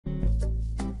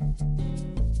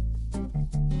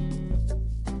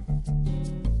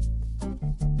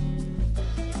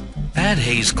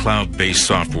PADHE-Solution cloud-based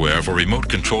software for remote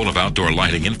control of outdoor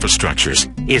lighting infrastructures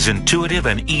is intuitive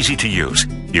and easy to use.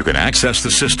 You can access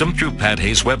the system through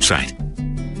PADHE's website.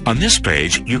 On this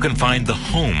page, you can find the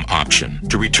Home option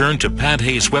to return to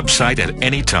PADHE's website at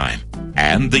any time,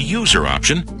 and the User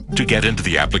option to get into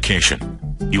the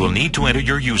application. You will need to enter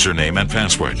your username and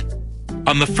password.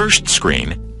 On the first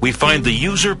screen, we find the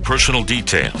user personal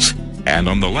details, and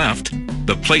on the left,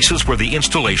 the places where the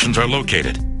installations are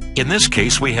located. In this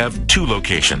case, we have two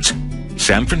locations: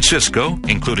 San Francisco,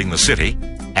 including the city,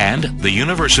 and the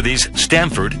universities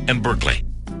Stanford and Berkeley.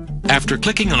 After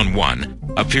clicking on one,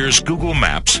 appears Google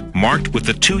Maps marked with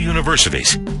the two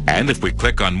universities, and if we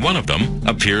click on one of them,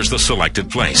 appears the selected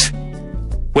place.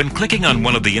 When clicking on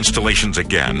one of the installations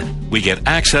again, we get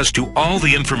access to all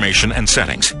the information and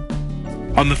settings.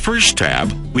 On the first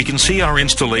tab, we can see our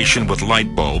installation with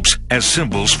light bulbs as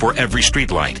symbols for every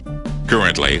street light.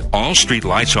 Currently, all street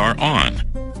lights are on,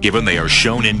 given they are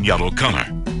shown in yellow color.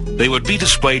 They would be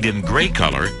displayed in gray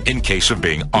color in case of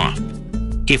being off.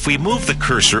 If we move the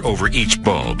cursor over each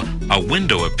bulb, a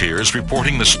window appears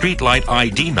reporting the street light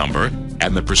ID number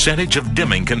and the percentage of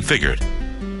dimming configured.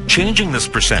 Changing this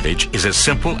percentage is as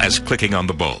simple as clicking on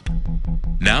the bulb.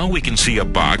 Now we can see a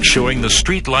box showing the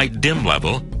street light dim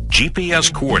level,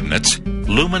 GPS coordinates,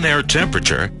 luminaire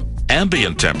temperature,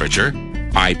 ambient temperature,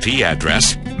 IP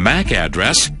address, MAC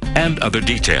address, and other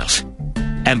details.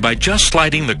 And by just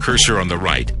sliding the cursor on the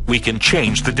right, we can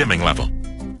change the dimming level.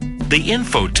 The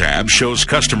Info tab shows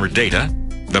customer data,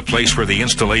 the place where the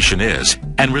installation is,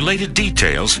 and related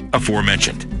details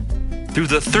aforementioned. Through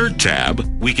the third tab,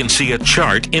 we can see a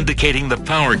chart indicating the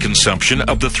power consumption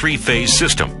of the three-phase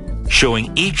system,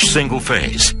 showing each single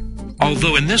phase.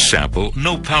 Although in this sample,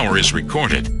 no power is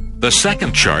recorded, the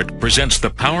second chart presents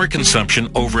the power consumption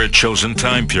over a chosen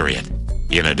time period.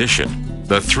 In addition,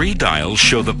 the three dials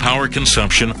show the power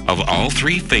consumption of all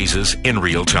three phases in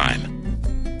real time.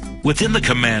 Within the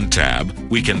Command tab,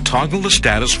 we can toggle the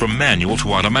status from manual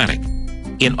to automatic.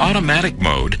 In automatic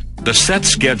mode, the set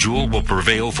schedule will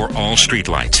prevail for all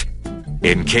streetlights.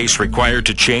 In case required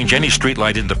to change any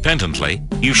streetlight independently,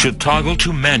 you should toggle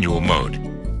to manual mode.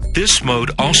 This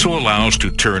mode also allows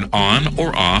to turn on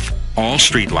or off all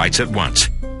streetlights at once.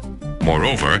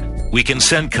 Moreover, we can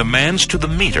send commands to the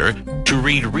meter to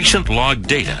read recent log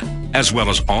data, as well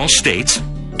as all states,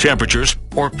 temperatures,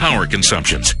 or power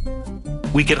consumptions.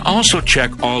 We can also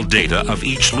check all data of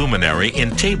each luminary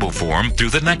in table form through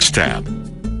the next tab.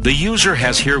 The user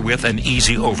has herewith an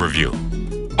easy overview.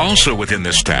 Also within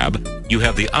this tab, you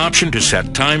have the option to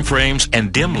set time frames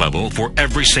and dim level for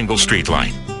every single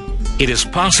streetlight. It is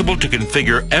possible to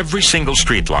configure every single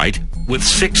streetlight with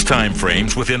 6 time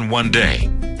frames within one day,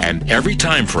 and every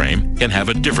time frame can have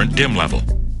a different dim level.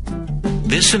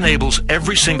 This enables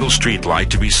every single streetlight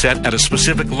to be set at a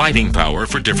specific lighting power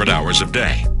for different hours of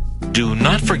day. Do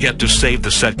not forget to save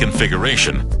the set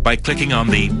configuration by clicking on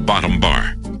the bottom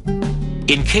bar.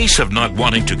 In case of not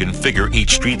wanting to configure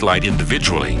each streetlight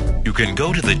individually, you can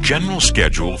go to the General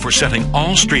Schedule for setting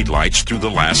all streetlights through the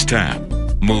last tab.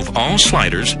 Move all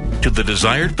sliders to the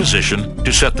desired position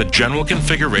to set the general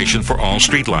configuration for all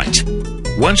streetlights.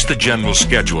 Once the general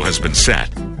schedule has been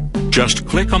set, just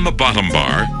click on the bottom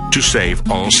bar to save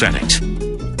all settings.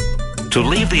 To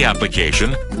leave the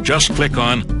application, just click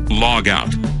on Log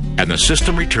Out, and the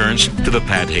system returns to the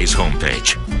PADHE's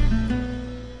homepage.